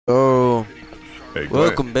Oh, Hey, Glenn.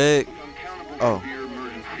 welcome back. Oh, Severe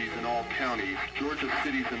emergencies in all counties. Georgia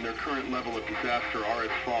cities and their current level of disaster are as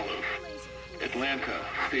follows. Atlanta,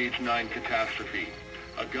 stage 9 catastrophe.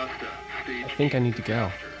 Augusta, stage I think I need to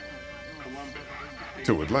go. Columbus,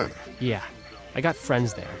 To Atlanta. Yeah, I got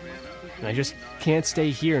friends there. And I just can't stay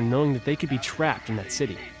here knowing that they could be trapped in that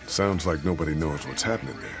city. Sounds like nobody knows what's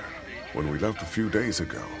happening there. When we left a few days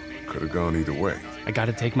ago, could have gone either way. I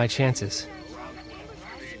gotta take my chances.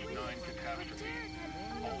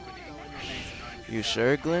 you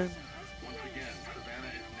sure, Glenn? Once again,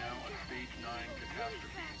 Savannah is now a stage 9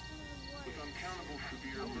 catastrophe. With uncountable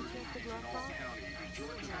severe emergencies in all counties,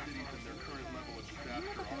 Georgia cities and their current level of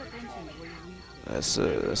disaster are as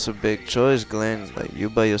follows. That's a big choice, Glenn. Like you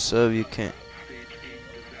by yourself, you can't.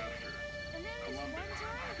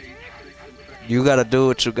 You gotta do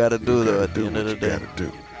what you gotta do, though. At the end of the day. Gotta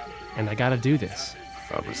do. And I gotta do this.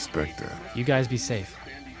 I respect that. You guys be safe.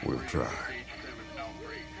 We'll try.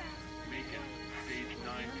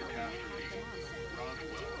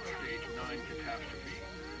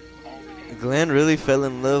 Glenn really fell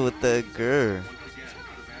in love with that girl.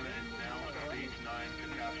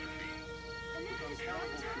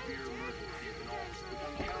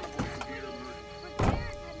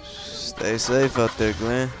 Stay safe out there,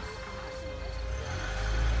 Glenn.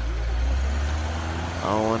 I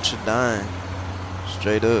don't want you dying.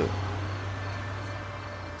 Straight up.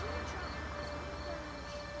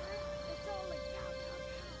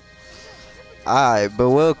 Alright, but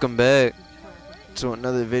welcome back to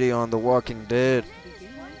another video on The Walking Dead.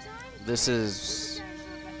 This is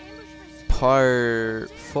part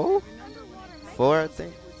 4? 4, I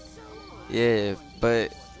think. Yeah,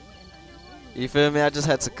 but you feel me? I just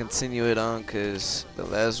had to continue it on because the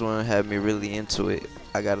last one had me really into it.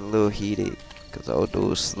 I got a little heated because old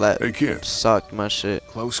dude slapped, Hey, kid. socked my shit.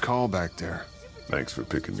 Close call back there. Thanks for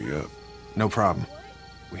picking me up. No problem.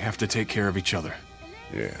 We have to take care of each other.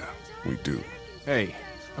 Yeah, we do. Hey,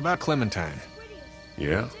 about Clementine.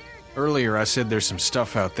 Yeah? Earlier I said there's some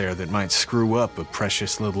stuff out there that might screw up a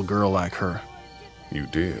precious little girl like her. You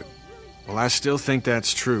did. Well, I still think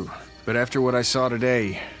that's true. But after what I saw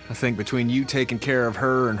today, I think between you taking care of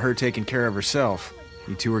her and her taking care of herself,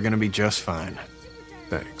 you two are gonna be just fine.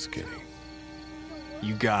 Thanks, Kenny.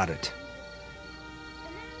 You got it.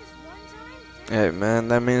 Hey, man,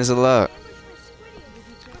 that means a lot.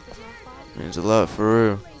 Means a lot for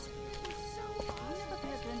real.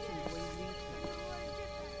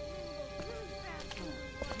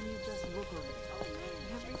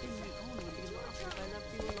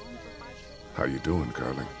 How you doing,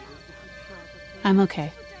 Carly? I'm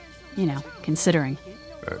okay. You know, considering.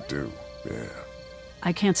 I do, yeah.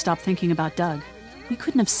 I can't stop thinking about Doug. We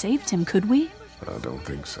couldn't have saved him, could we? I don't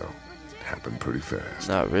think so. It happened pretty fast.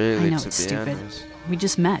 Not I really, know to it's be stupid. honest. We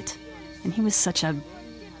just met. And he was such a...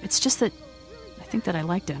 It's just that... I think that I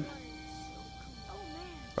liked him.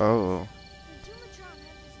 Oh,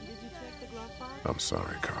 I'm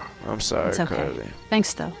sorry, Carl. I'm sorry, It's okay. Carly.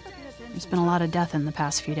 Thanks, though. There's been a lot of death in the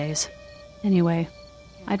past few days. Anyway,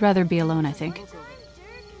 I'd rather be alone, I think.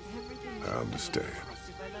 I understand.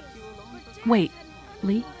 Wait,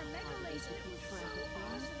 Lee?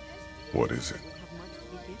 What is it?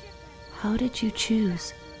 How did you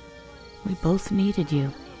choose? We both needed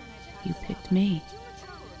you. You picked me.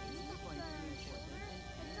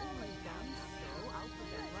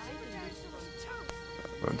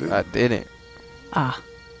 I did. I didn't. Ah,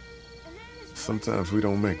 Sometimes we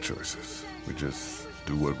don't make choices. We just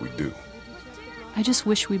do what we do. I just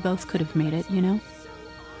wish we both could have made it, you know?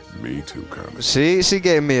 Me too, Carly. She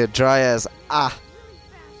gave me a dry ass ah.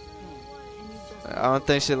 I don't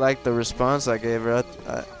think she liked the response I gave her.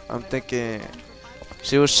 I'm thinking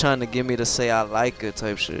she was trying to get me to say I like it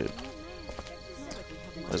type shit.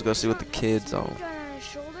 Let's go see what the kids on. Gun on his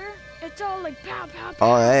shoulder. It's all like pow, pow,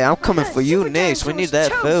 pow. Oh, hey, I'm coming for you Super next. We dinosaurs need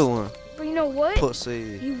that toast. fair one. But you know what?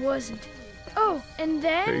 Pussy. He wasn't. Oh, and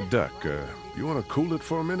then... Hey, Duck, you want to cool it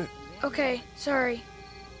for a minute? Okay, sorry.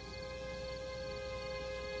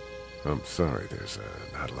 I'm sorry, there's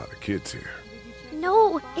not a lot of kids here.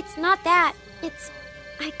 No, it's not that. It's...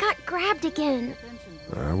 I got grabbed again.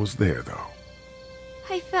 I was there, though.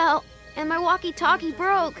 I fell, and my walkie-talkie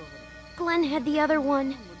broke. Glenn had the other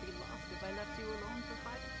one.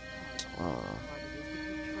 Oh,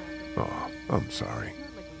 I'm sorry.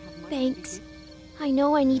 Thanks. I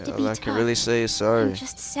know I need to be I tough. can really say sorry. I'm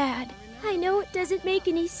just sad. I know it doesn't make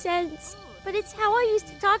any sense, but it's how I used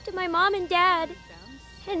to talk to my mom and dad.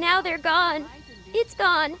 And now they're gone. It's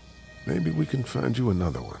gone. Maybe we can find you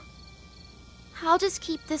another one. I'll just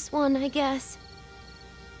keep this one, I guess.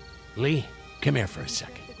 Lee, come here for a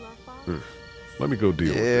second. Let me go deal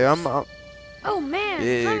with Yeah, this. Oh man.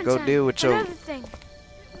 Yeah, Clementine, go deal with your- another thing.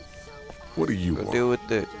 What do you Go want? deal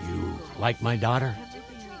with it. You like my daughter?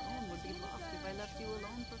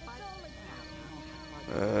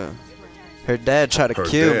 Her dad tried to Her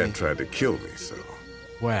kill dad me. tried to kill me, so...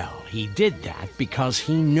 Well, he did that because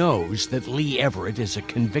he knows that Lee Everett is a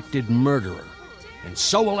convicted murderer. And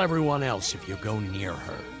so will everyone else if you go near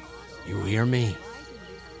her. You hear me?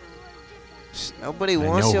 Nobody I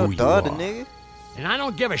wants know your who you daughter, are. nigga. And I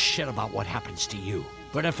don't give a shit about what happens to you.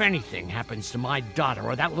 But if anything happens to my daughter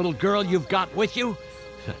or that little girl you've got with you,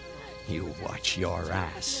 you watch your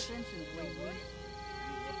ass.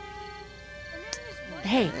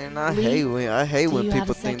 Hey, And I Lee, hate do when you have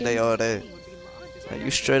people a think second? they all that. Like,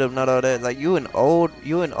 you straight up not all that. Like you an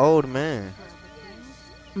old man.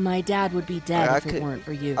 My dad would be dead Like, if it weren't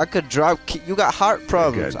for you. I could drop kick. You got heart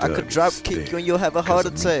problems. I could Doug drop is kick dead you and you'll have a heart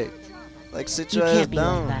 'cause of me. attack. Like sit You your ass can't be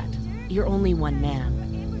down. like that. You're only one man.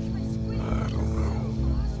 I don't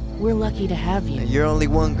know. We're lucky to have you. And you're only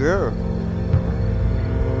one girl.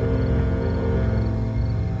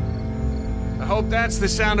 I hope that's the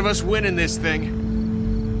sound of us winning this thing.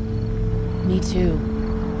 Me too.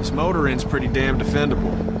 This motor inn's pretty damn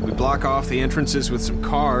defendable. We block off the entrances with some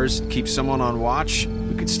cars, keep someone on watch.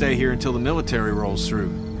 We could stay here until the military rolls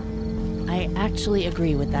through. I actually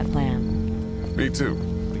agree with that plan. Me too.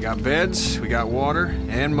 We got beds, we got water,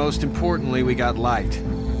 and most importantly, we got light.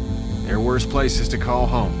 There are worse places to call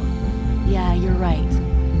home. Yeah, you're right.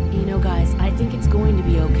 You know, guys, I think it's going to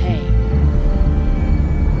be okay.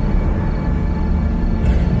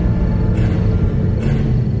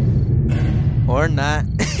 Or not.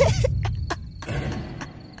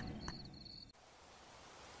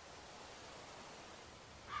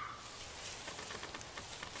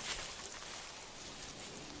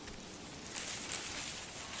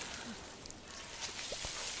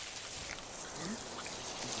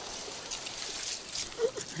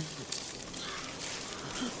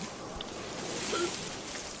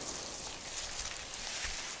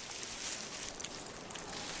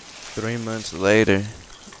 Three months later.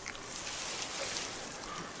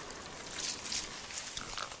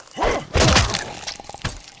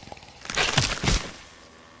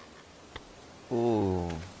 Ooh.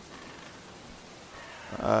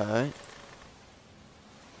 Alright.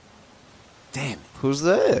 Damn it. Who's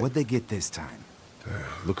that? What'd they get this time?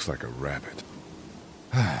 Looks like a rabbit.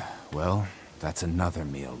 Well, that's another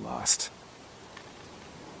meal lost.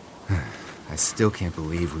 I still can't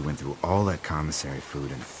believe we went through all that commissary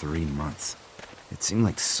food in 3 months. It seemed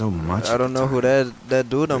like so much. I don't know who that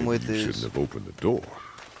dude I'm Maybe with you is. shouldn't have opened the door.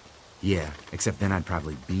 Yeah, except then I'd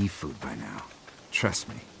probably be food by now. Trust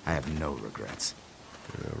me, I have no regrets.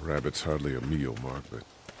 Yeah, rabbit's hardly a meal, Mark, but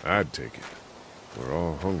I'd take it. We're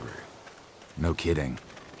all hungry. No kidding.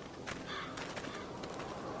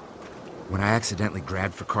 When I accidentally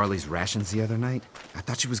grabbed for Carly's rations the other night, I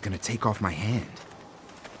thought she was gonna take off my hand.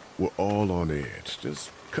 We're all on edge.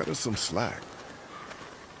 Just cut us some slack.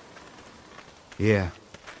 Yeah,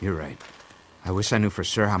 you're right. I wish I knew for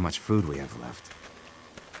sure how much food we have left.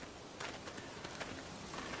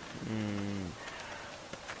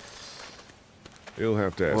 You'll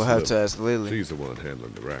have to ask We'll have Lily. to ask Lily. She's the one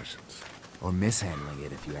handling the rations. Or mishandling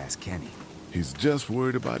it if you ask Kenny. He's just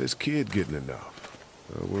worried about his kid getting enough.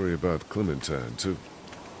 I worry about Clementine, too.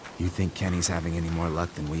 You think Kenny's having any more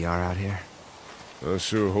luck than we are out here? I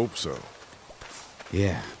sure hope so.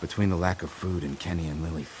 Yeah, between the lack of food and Kenny and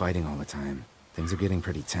Lily fighting all the time, things are getting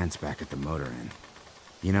pretty tense back at the motor inn.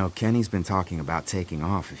 You know, Kenny's been talking about taking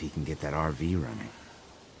off if he can get that RV running.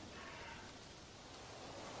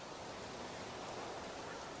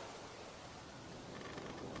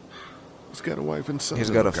 He's got a wife and son. He's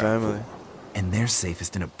to got a look out family. for. And they're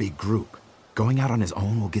safest in a big group. Going out on his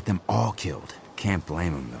own will get them all killed. Can't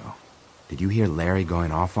blame him, though. Did you hear Larry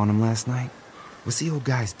going off on him last night? What's the old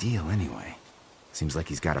guy's deal, anyway? Seems like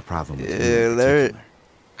he's got a problem with you in Larry. particular.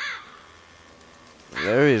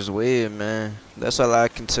 Larry is weird, man. That's all I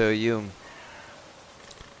can tell you.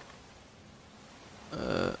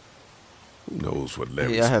 Who knows what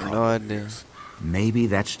Larry's I have no problem idea. is. Maybe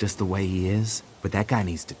that's just the way he is, but that guy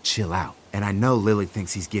needs to chill out. And I know Lily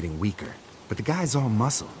thinks he's getting weaker, but the guy's all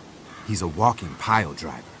muscle. He's a walking pile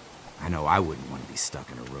driver. I know I wouldn't want to be stuck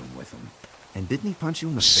in a room with him. And didn't he punch you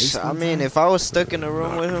in the face? I one mean, time? if I was stuck in a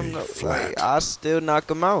room with Knock him, me like, flat. I'd still knock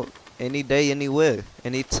him out. Any day, anywhere,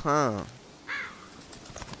 anytime.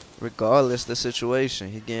 Regardless the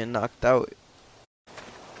situation, he getting knocked out.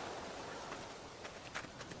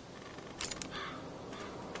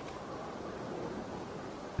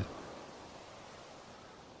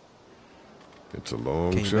 It's a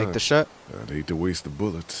long Can you shot. make the shot? I'd hate to waste the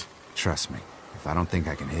bullets. Trust me, If I don't think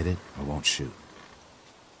I can hit it, I won't shoot.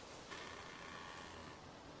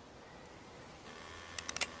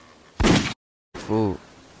 Fool.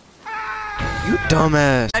 You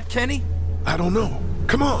dumbass. That Kenny? I don't know.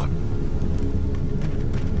 Come on.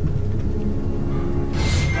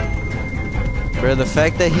 Bro, the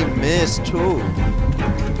fact that he missed too.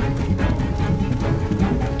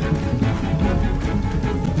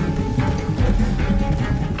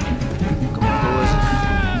 Come on, who was it?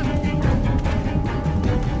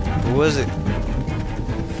 Who was it?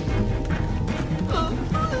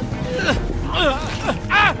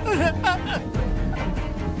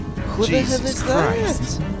 Who the hell is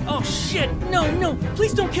that? Oh shit! No,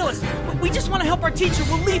 please don't kill us. We just want to help our teacher.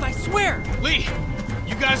 We'll leave, I swear. Lee,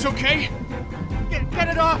 you guys okay? Get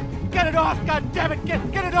it off! Get it off! God damn it!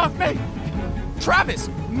 Get it off me! Travis,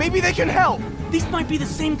 maybe they can help. These might be the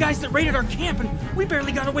same guys that raided our camp, and we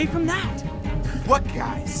barely got away from that. What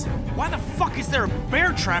guys? Why the fuck is there a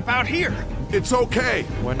bear trap out here? It's okay.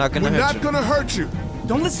 We're not gonna hurt you. We're not gonna hurt you.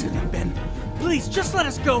 Don't listen to them, Ben. Please, just let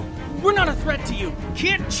us go. We're not a threat to you.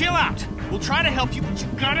 Kid, chill out. We'll try to help you, but you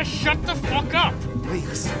gotta shut the fuck up. Lee,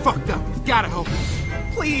 this is fucked up. We've gotta help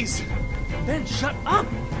him. Please. Ben, shut up.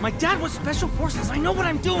 My dad was Special Forces. I know what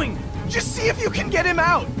I'm doing. Just see if you can get him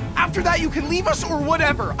out. After that, you can leave us or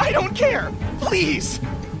whatever. I don't care. Please.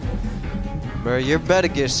 Bro, you're better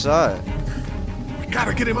get shot. We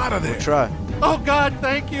gotta get him out of there. We'll try. Oh, God,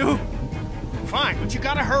 thank you. Fine, but you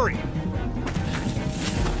gotta hurry.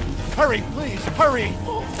 Hurry, please, hurry.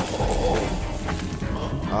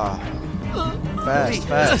 Fast, Lee,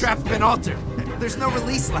 fast. this strap's been altered. There's no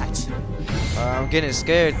release latch. I'm getting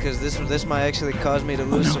scared because this might actually cause me to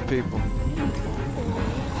lose some people.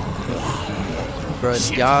 Bro,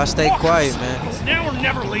 y'all stay quiet, man. Now or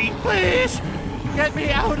never, Lee. Please, get me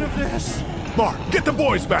out of this. Mark, get the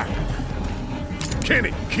boys back.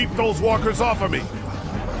 Kenny, keep those walkers off of me.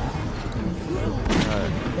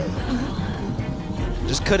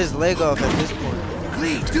 Just cut his leg off at this point.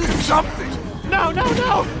 Lee, do something! No!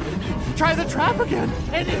 Try the trap again.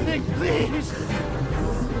 Anything, please.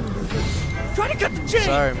 Try to cut the chain.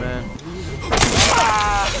 Sorry, man.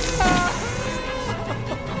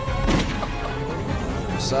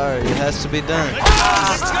 I'm sorry, it has to be done.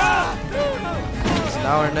 Let's go! It's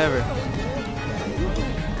now or never.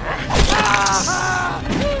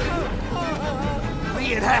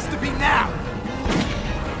 Lee, it has to be now!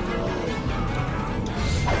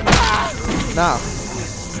 Now.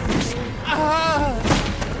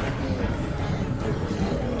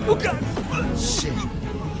 Oh, God. Shit.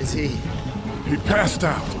 Is he? He passed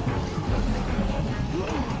out.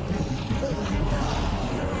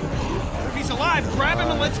 If he's alive, grab him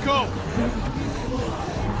and let's go.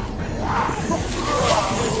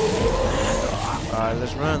 Alright,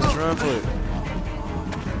 let's run for it.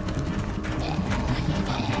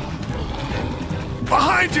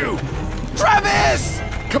 Behind you! Travis!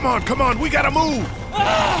 Come on, we gotta move!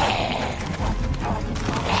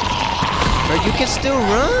 Bro, you can still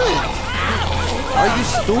run! Are you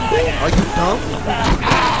stupid? Are you dumb?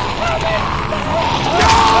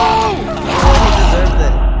 No! You deserve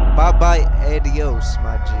that. Bye-bye, adios,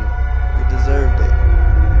 my G. You deserved it.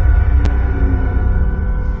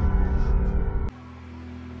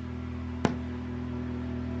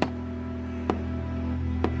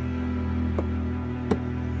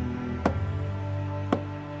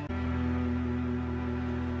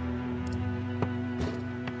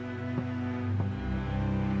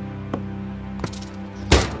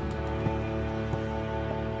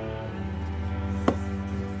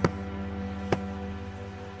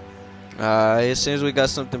 It seems we got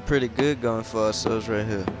something pretty good going for ourselves right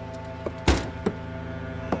here.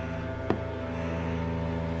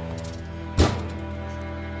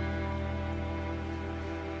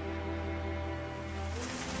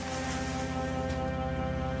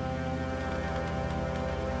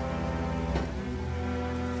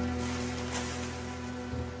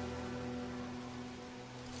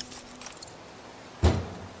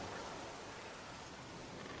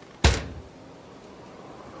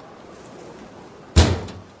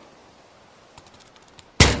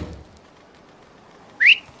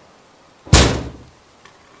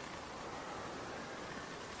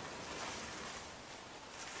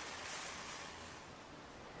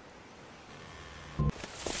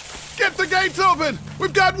 Get the gates open!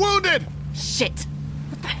 We've got wounded! Shit!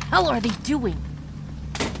 What the hell are they doing?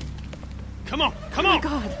 Come on! Oh my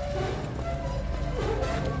God!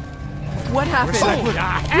 What happened? What's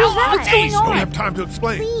going Don't on? have time to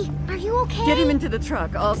explain. Lee, are you okay? Get him into the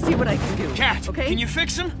truck. I'll see what I can do. Cat, okay? can you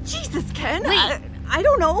fix him? Jesus, Ken. Lee. I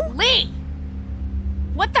don't know. Lee!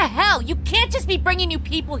 What the hell? You can't just be bringing new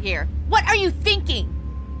people here. What are you thinking?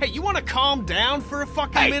 Hey, you want to calm down for a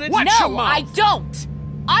fucking minute? No, I don't.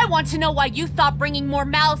 I want to know why you thought bringing more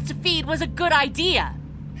mouths to feed was a good idea.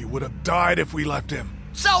 He would have died if we left him.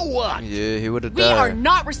 So what? Yeah, he would have We died. are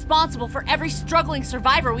not responsible for every struggling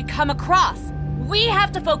survivor we come across. We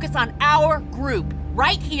have to focus on our group,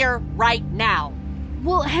 right here, right now.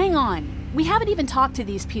 Well, hang on. We haven't even talked to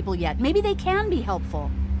these people yet. Maybe they can be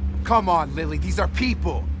helpful. Come on, Lily. These are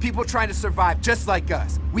people. People trying to survive just like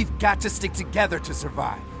us. We've got to stick together to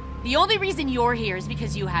survive. The only reason you're here is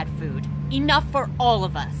because you had food. Enough for all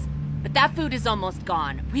of us. But that food is almost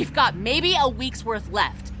gone. We've got maybe a week's worth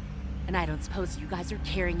left. And I don't suppose you guys are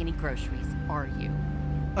carrying any groceries, are you?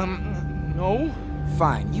 No.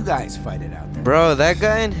 Fine, you guys fight it out there. Bro, that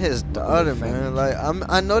guy and his daughter, man. Like,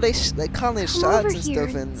 I know they calling shots over and here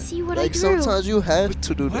stuff, and see what like I drew. sometimes you have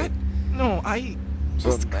to do that. No,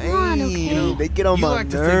 Just But come on, man, okay? they get on you my like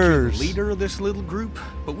to think you're nerves. the leader of this little group,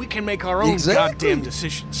 but we can make our own Exactly. goddamn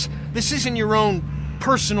decisions. This isn't your own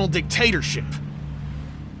personal dictatorship.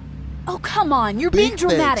 Oh, come on. You're being Big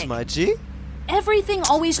dramatic. facts, my G. Everything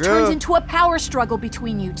always Girl. turns into a power struggle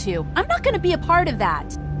between you two. I'm not going to be a part of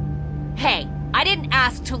that. Hey, I didn't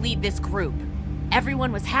ask to lead this group.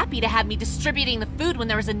 Everyone was happy to have me distributing the food when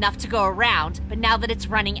there was enough to go around, but now that it's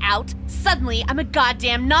running out, suddenly I'm a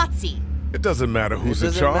goddamn Nazi. It doesn't matter who's It in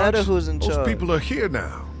doesn't charge. matter who's in Those charge. people are here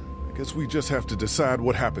now. I guess we just have to decide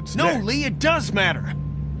what happens No, next. Lee, it does matter.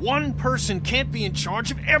 One person can't be in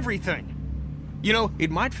charge of everything. You know, it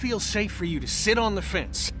might feel safe for you to sit on the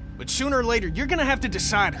fence, but sooner or later, you're gonna have to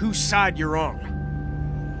decide whose side you're on.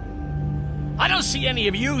 I don't see any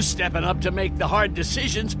of you stepping up to make the hard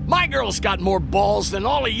decisions. My girl's got more balls than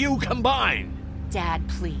all of you combined. Dad,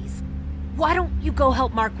 please. Why don't you go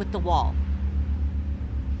help Mark with the wall?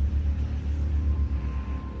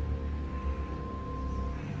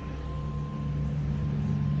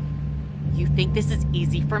 You think this is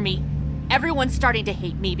easy for me? Everyone's starting to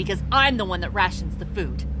hate me because I'm the one that rations the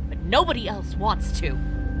food, but nobody else wants to.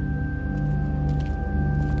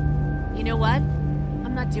 You know what?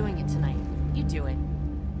 I'm not doing it tonight. You do it.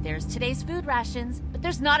 There's today's food rations, but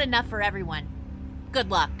there's not enough for everyone. Good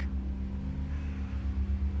luck.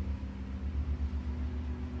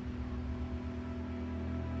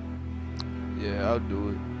 Yeah, I'll do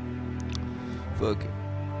it. Fuck it.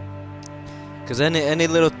 Cause any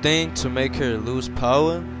little thing to make her lose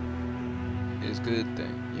power is a good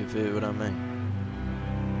thing. You feel what I mean?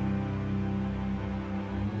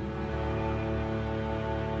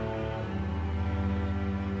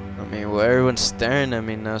 I mean, well, everyone's staring at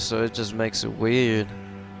me now, so it just makes it weird.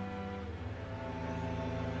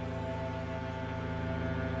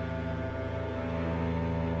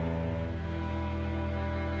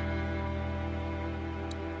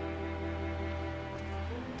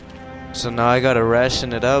 So now I gotta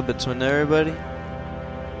ration it out between everybody.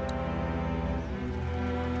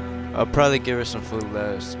 I'll probably give her some food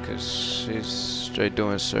last, cause she's straight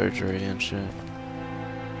doing surgery and shit.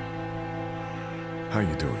 How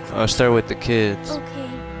you doing, Clem? I'll start with the kids. Okay,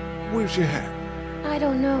 Where's your hat? I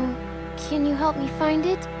don't know. Can you help me find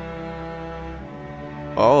it?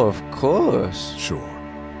 Oh, of course. Sure.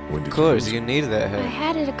 When did Of course, you you need that I hat.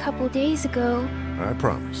 had it a couple days ago. I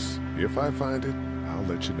promise. If I find it, I'll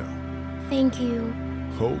let you know. Thank you.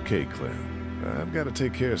 Okay, Clem. I've got to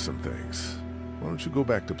take care of some things. Why don't you go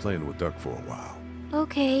back to playing with Duck for a while?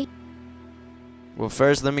 Okay. Well,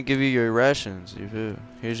 first, let me give you your rations. You feel?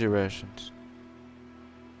 Here's your rations.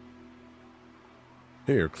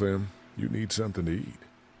 Here, Clem. You need something to eat.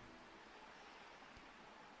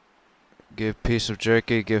 Give piece of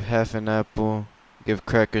jerky, give half an apple, give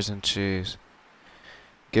crackers and cheese.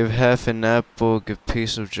 Give half an apple, give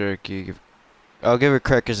piece of jerky, I'll give her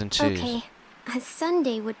crackers and cheese. Okay. A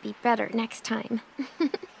Sunday would be better next time.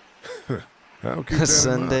 I'll keep that in mind.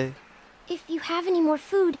 Sunday. If you have any more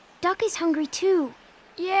food, Duck is hungry too.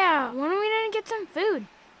 Yeah, why don't we go get some food?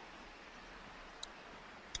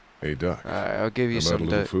 Hey, Duck. Alright, I'll give you How about some a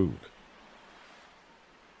little duck. food?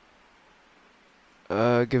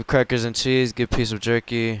 Give crackers and cheese, give piece of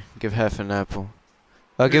jerky, give half an apple.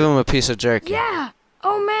 I'll give him a piece of jerky. Yeah!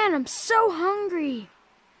 Oh man, I'm so hungry.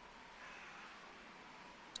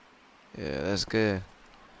 Yeah, that's good.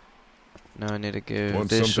 Now I need to give Want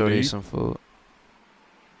this something to shorty eat? some food.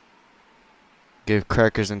 Give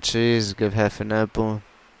crackers and cheese, give half an apple.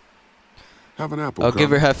 Have an apple. I'll give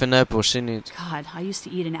Crum. her half an apple, she needs. God, I used to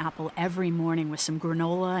eat an apple every morning with some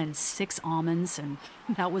granola and 6 almonds, and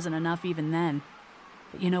that wasn't enough even then.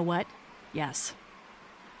 But you know what? Yes.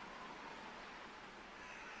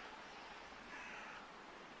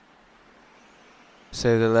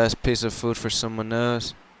 Save the last piece of food for someone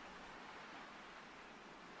else.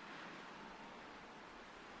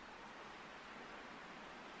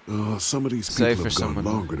 Some of these Save people for have gone someone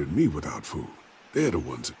longer than me without food. They're the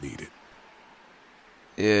ones that need it.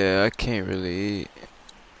 Yeah, I can't really eat.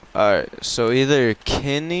 Alright, so either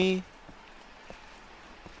Kenny...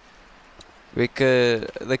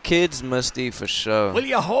 The kids must eat for sure. Will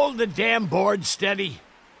you hold the damn board steady?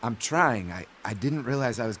 I'm trying. I didn't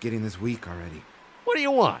realize I was getting this weak already. What do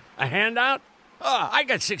you want? A handout? Oh, I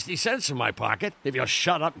got 60 cents in my pocket, if you'll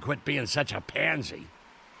shut up and quit being such a pansy.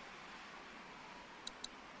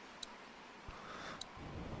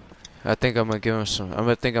 I think I'm gonna give him some. I'm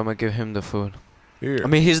gonna give him the food. Here, I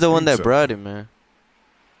mean, he's the one that pizza. brought it, man.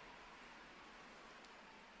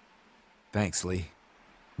 Thanks, Lee.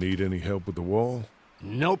 Need any help with the wall?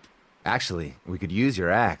 Nope. Actually, we could use your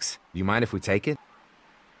axe. Do you mind if we take it?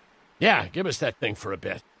 Yeah, give us that thing for a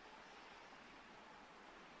bit.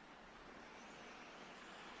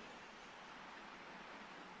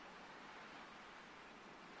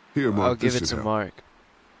 Here, Mark. I'll give this it should to help. Mark.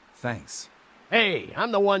 Thanks. Hey,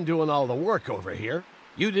 I'm the one doing all the work over here.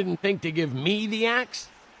 You didn't think to give me the axe?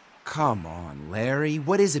 Come on, Larry.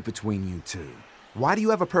 What is it between you two? Why do you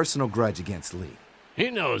have a personal grudge against Lee? He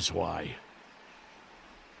knows why.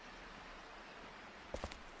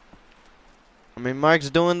 I mean, Mark's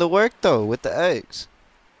doing the work though with the eggs.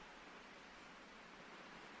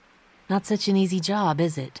 Not such an easy job,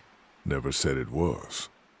 is it? Never said it was.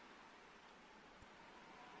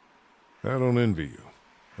 I don't envy you.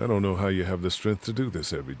 I don't know how you have the strength to do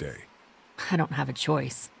this every day. I don't have a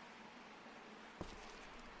choice.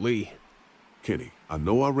 Lee. Kenny, I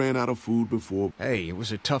know I ran out of food before. Hey, it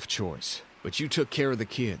was a tough choice, but you took care of the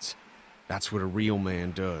kids. That's what a real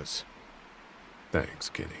man does. Thanks,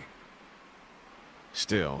 Kenny.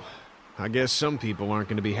 Still, I guess some people aren't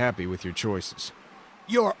going to be happy with your choices.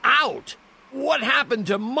 You're out! What happened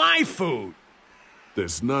to my food?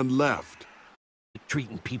 There's none left.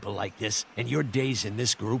 Treating people like this, and your days in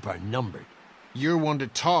this group are numbered. You're one to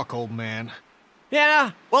talk, old man.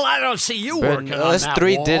 Yeah? Well, I don't see you But working on us that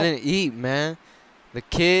three wall. didn't eat, man. The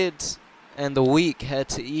kids and the weak had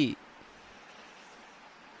to eat.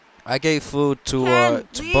 I gave food to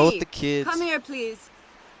both the kids. Come here, please.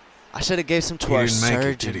 I should have gave some to He our didn't make it,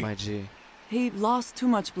 surgeon, did he? my G. He lost too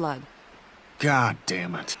much blood. God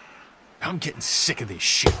damn it. I'm getting sick of this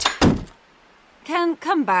shit. Ken,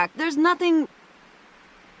 come back. There's nothing...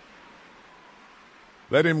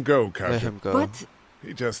 Let him go, Kaiser. Let him go. But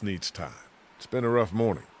He just needs time. It's been a rough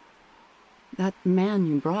morning. that man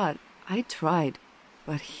you brought, I tried,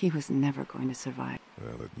 but he was never going to survive.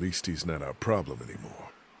 Well, at least he's not our problem anymore.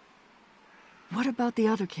 What about the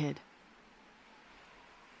other kid?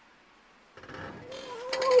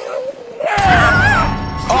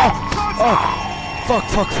 Oh!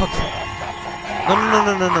 Fuck.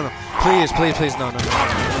 No. Please, no.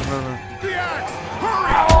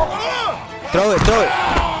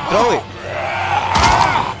 Throw it.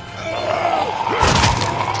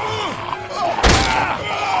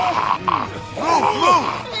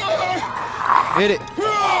 Hit it.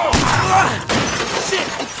 Shit,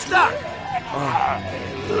 it's stuck!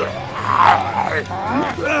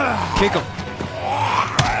 Kick him.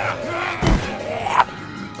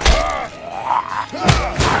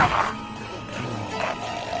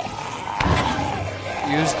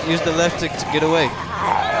 Use the left stick to get away.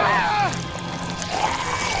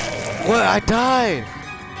 What? I died.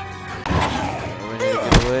 We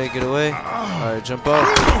need to get away. Alright, jump off.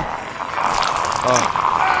 Oh.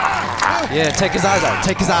 Yeah, take his eyes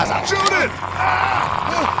out. Shoot it!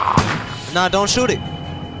 Nah, don't shoot it.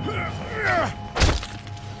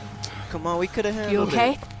 Come on, we could have handled You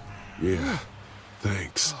okay? it. Yeah,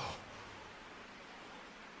 thanks.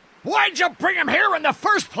 Why'd you bring him here in the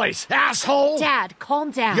first place, asshole? Dad,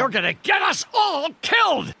 calm down. You're gonna get us all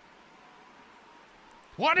killed!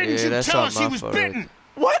 Why didn't Yeah, you that's tell all us he my was fault. bitten?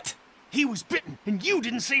 What? He was bitten, and you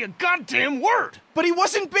didn't say a goddamn word. But he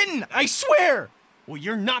wasn't bitten, I swear! Well,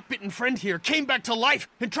 your not bitten friend here came back to life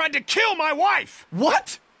and tried to kill my wife.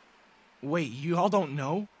 What? Wait, you all don't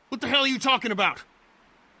know? What the hell are you talking about?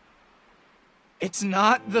 It's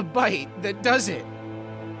not the bite that does it.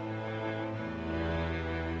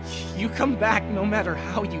 You come back no matter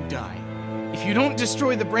how you die. If you don't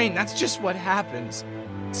destroy the brain, that's just what happens.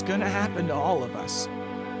 It's gonna happen to all of us.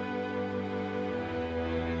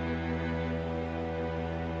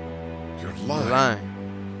 You're You're lying.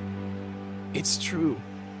 lying. It's true.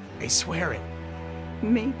 I swear it.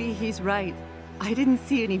 Maybe he's right. I didn't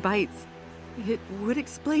see any bites. It would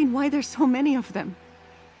explain why there's so many of them.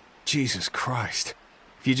 Jesus Christ.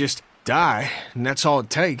 If you just die, and that's all it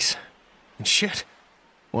takes. And shit,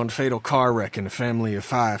 One fatal car wreck and a family of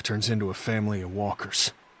 5 turns into a family of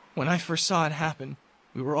walkers. When I first saw it happen,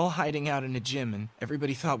 we were all hiding out in a gym and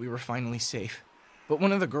everybody thought we were finally safe. But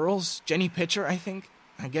one of the girls, Jenny Pitcher, I think,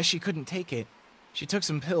 I guess she couldn't take it. She took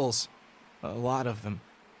some pills. A lot of them.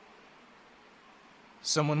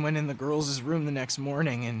 Someone went in the girls' room the next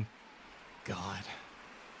morning and... God.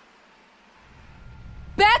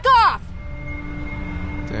 Back off!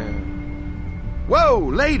 Damn. Whoa,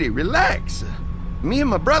 lady, relax. Me and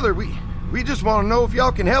my brother, we just want to know if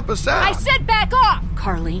y'all can help us out. I said back off!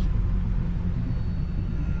 Carly.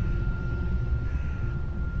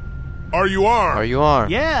 Are you armed? Are you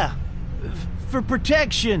armed? Yeah. For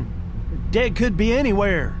protection. Dead could be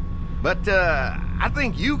anywhere. But, I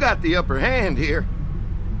think you got the upper hand here.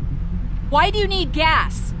 Why do you need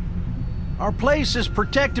gas? Our place is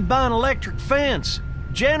protected by an electric fence.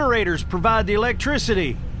 Generators provide the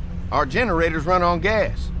electricity. Our generators run on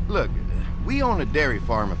gas. Look, we own a dairy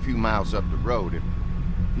farm a few miles up the road. If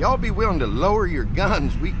y'all be willing to lower your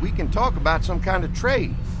guns, we can talk about some kind of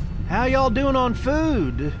trade. How y'all doing on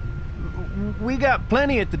food? We got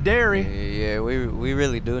plenty at the dairy. Yeah, we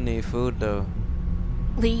really do need food, though.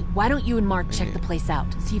 Lee, why don't you and Mark check the place out,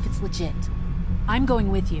 see if it's legit? I'm going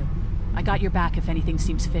with you. I got your back if anything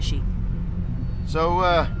seems fishy.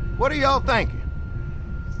 So, what are y'all thinking?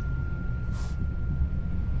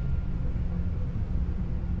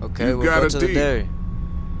 Okay, You've we'll got go a to the deal. dairy.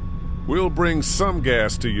 We'll bring some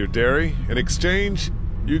gas to your dairy. In exchange,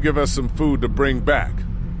 you give us some food to bring back.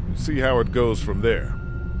 We'll see how it goes from there.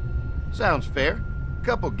 Sounds fair. A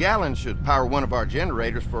couple gallons should power one of our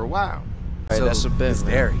generators for a while. Hey, So, that's a bit, this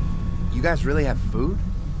man. dairy, you guys really have food?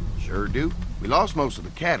 Sure do. We lost most of the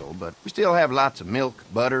cattle, but we still have lots of milk,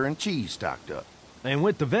 butter, and cheese stocked up. And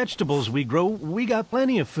with the vegetables we grow, we got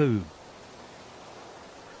plenty of food.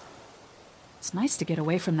 It's nice to get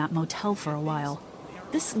away from that motel for a while.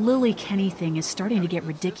 This Lily Kenny thing is starting to get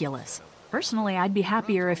ridiculous. Personally, I'd be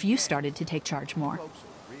happier if you started to take charge more.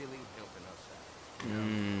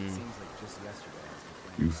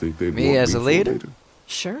 You think they'd Me want as a for leader?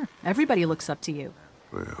 Sure, everybody looks up to you.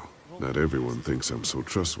 Well, not everyone thinks I'm so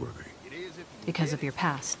trustworthy. Because of your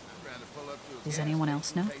past. Does anyone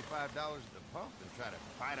else know?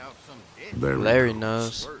 Larry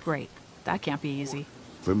knows. Great. That can't be easy.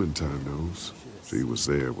 Clementine knows. She was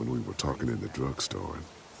there when we were talking in the drugstore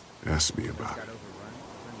and asked me about it.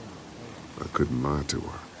 I couldn't lie to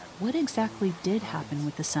her. What exactly did happen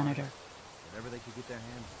with the senator? Whatever they could get their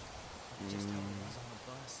hands on. Just on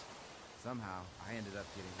the bus. Somehow, I ended up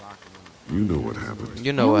getting locked in. You know what happened.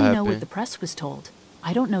 You know I what only happened. know what the press was told.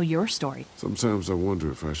 I don't know your story. Sometimes I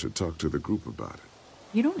wonder if I should talk to the group about it.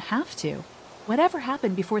 You don't have to. Whatever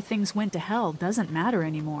happened before things went to hell doesn't matter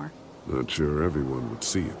anymore. Not sure everyone would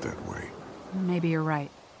see it that way. Maybe you're right.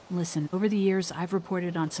 Listen, over the years, I've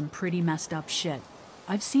reported on some pretty messed up shit.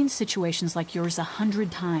 I've seen situations like yours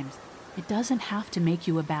 100 times. It doesn't have to make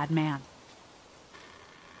you a bad man.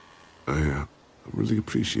 I really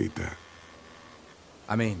appreciate that.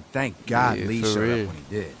 I mean, thank God Yeah, Lee for showed real. up when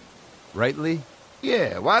he did. Right, Lee?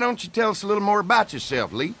 Yeah, why don't you tell us a little more about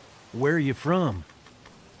yourself, Lee? Where are you from?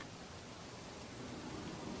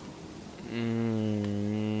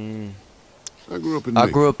 I grew up in I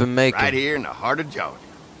Macon. grew up in Macon. Right here in the heart of Georgia.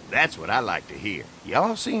 That's what I like to hear.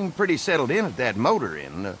 Y'all seem pretty settled in at that motor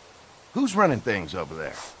inn. Who's running things over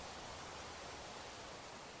there?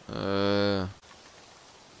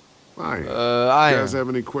 I am. I You guys am. have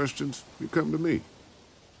any questions? You come to me.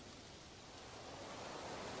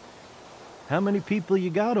 How many people you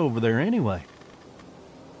got over there anyway?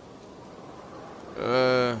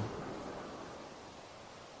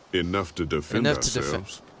 Enough to defend Enough to defend.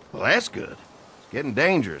 ourselves. Well, that's good. It's getting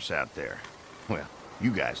dangerous out there. Well,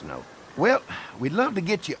 you guys know. Well, we'd love to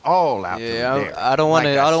get you all out to the Yeah, dairy. I don't want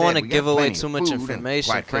Like to. I don't said, want to we got give away plenty too of much food, and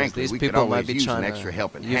information quite because frankly, these we could people might always be use an trying extra to.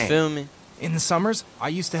 helping You hand. feel me? In the summers, I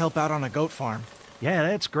used to help out on a goat farm. Yeah,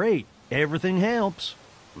 that's great. Everything helps.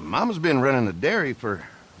 Mama's been running the dairy for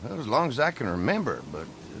well, as long as I can remember, but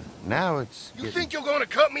now it's. You think you're gonna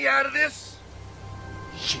cut me out of this?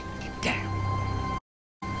 Shit, get down.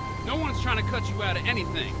 No one's trying to cut you out of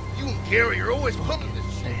anything. You and Gary are always pumping this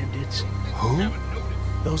shit. Bandits. Who?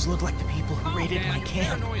 Those look like the people who raided my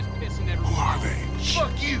camp. Who are they?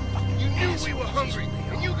 Fuck you! You knew we were hungry,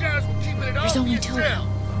 and you guys were keeping it all There's to only two of yourself.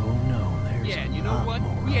 Oh no, there's Yeah, and you a know lot what?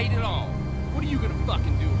 more. We ate it all. What are you gonna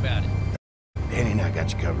fucking do about it? Danny and I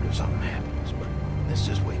got you covered if something happens, but let's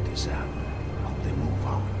just wait this out. Hope they move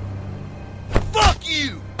on. Fuck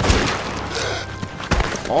you!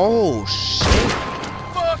 Oh shit!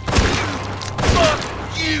 Fuck you! Fuck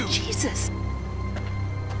you! Jesus!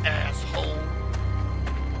 Asshole!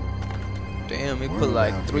 Damn, Damn, he put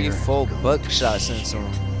like 3-4 buckshots into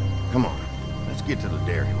him. Come on, let's get to the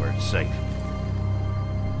dairy where it's safe.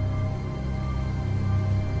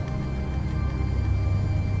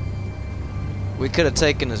 We could have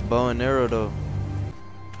taken his bow and arrow though.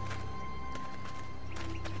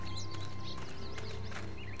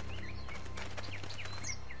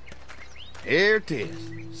 Here it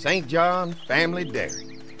is, St. John Family Dairy.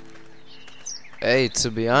 Hey, to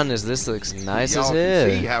be honest, this looks nice as Y'all hell.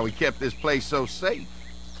 can see how we kept this place so safe.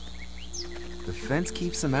 The fence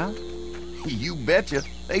keeps them out? You betcha.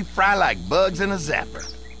 They fry like bugs in a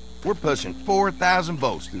zapper. We're pushing 4,000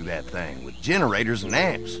 volts through that thing with generators and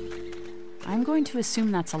amps. I'm going to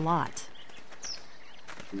assume that's a lot.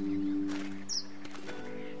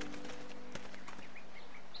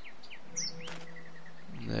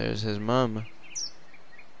 There's his mama.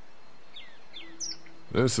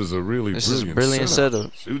 This is a really brilliant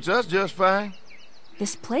setup. Suits us just fine.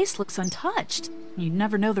 This place looks untouched. You'd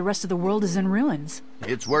never know the rest of the world is in ruins.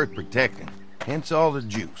 It's worth protecting, hence all the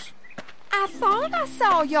juice. I thought I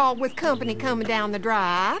saw y'all with company coming down the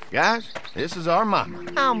drive. Guys, this is our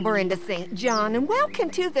mama. I'm Brenda St. John, and welcome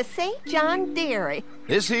to the St. John Dairy.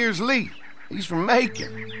 This here's Lee. He's from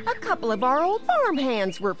Macon. A couple of our old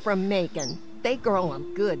farmhands were from Macon. They grow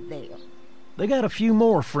 'em good there. They got a few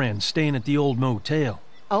more friends staying at the old motel.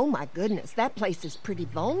 Oh my goodness, that place is pretty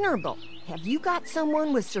vulnerable. Have you got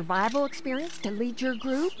someone with survival experience to lead your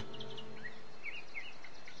group?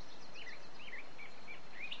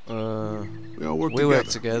 We all work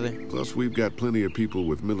together. Plus, we've got plenty of people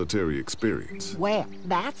with military experience. Well,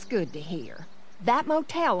 that's good to hear. That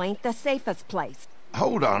motel ain't the safest place.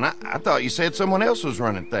 Hold on, I thought you said someone else was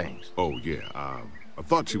running things. Oh, yeah, I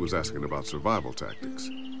thought she was asking about survival tactics.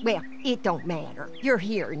 Well, it don't matter. You're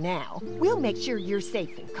here now. We'll make sure you're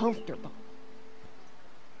safe and comfortable.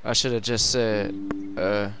 I should have just said,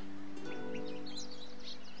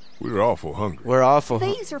 we're awful hungry. We're awful.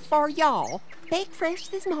 These are for y'all. Baked fresh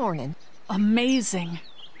this morning. Amazing.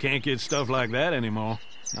 Can't get stuff like that anymore.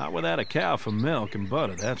 Not without a cow for milk and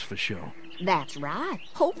butter, that's for sure. That's right.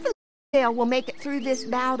 Hopefully Belle will make it through this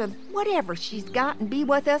bout of whatever she's got and be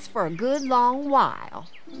with us for a good long while.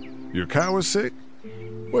 Your cow is sick?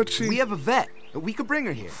 What's she? We have a vet. We could bring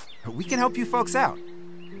her here. We can help you folks out.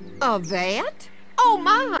 A vet? Oh,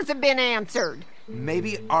 mine have been answered.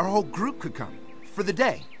 Maybe our whole group could come. For the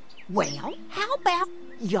day. Well, how about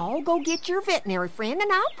y'all go get your veterinary friend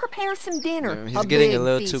and I'll prepare some dinner. Yeah, he's getting a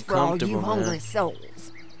little feast too for all comfortable, you hungry man.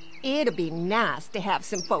 souls. It'll be nice to have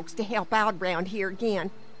some folks to help out around here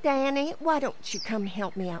again. Danny, why don't you come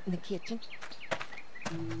help me out in the kitchen?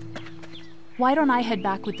 Why don't I head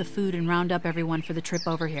back with the food and round up everyone for the trip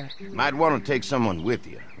over here? Might want to take someone with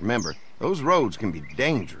you. Remember, those roads can be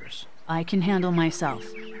dangerous. I can handle myself.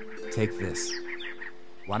 Take this.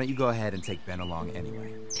 Why don't you go ahead and take Ben along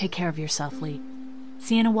anyway? Take care of yourself, Lee.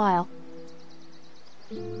 See you in a while.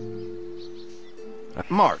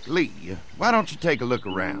 Mark, Lee, why don't you take a look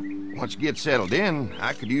around? Once you get settled in,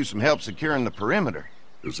 I could use some help securing the perimeter.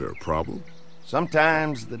 Is there a problem?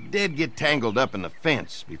 Sometimes the dead get tangled up in the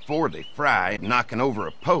fence before they fry, knocking over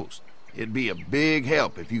a post. It'd be a big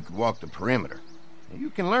help if you could walk the perimeter.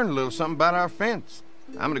 You can learn a little something about our fence.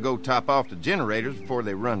 I'm gonna go top off the generators before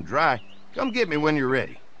they run dry. Come get me when you're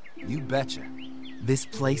ready. You betcha. This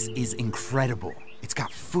place is incredible. It's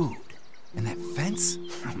got food. And that fence?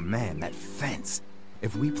 Oh man, that fence.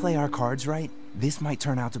 If we play our cards right, this might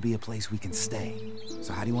turn out to be a place we can stay.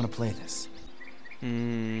 So how do you want to play this?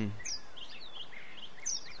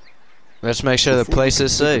 Let's make sure the place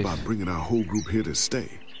is safe. About bringing our whole group here to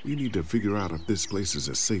stay, we need to figure out if this place is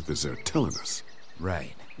as safe as they're telling us.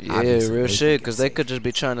 Right. Yeah, Obviously, real they shit, think because it's they safe. could just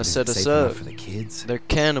be trying to Is set it us safe enough up. for the kids? They're I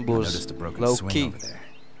cannibals, noticed a broken low swing key. over there.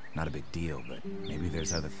 Not a big deal, but maybe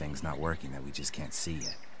there's other things not working that we just can't see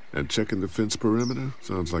yet. And checking the fence perimeter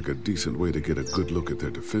sounds like a decent way to get a good look at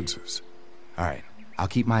their defenses. All right, I'll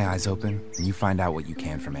keep my eyes open, and you find out what you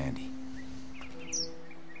can from Andy.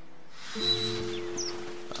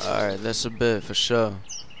 Alright, that's a bit for sure.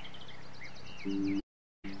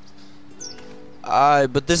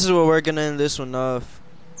 Alright, but this is where we're gonna end this one off.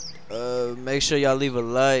 Make sure y'all leave a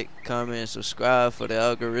like, comment, subscribe for the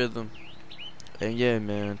algorithm. And yeah,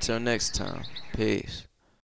 man, until next time, peace.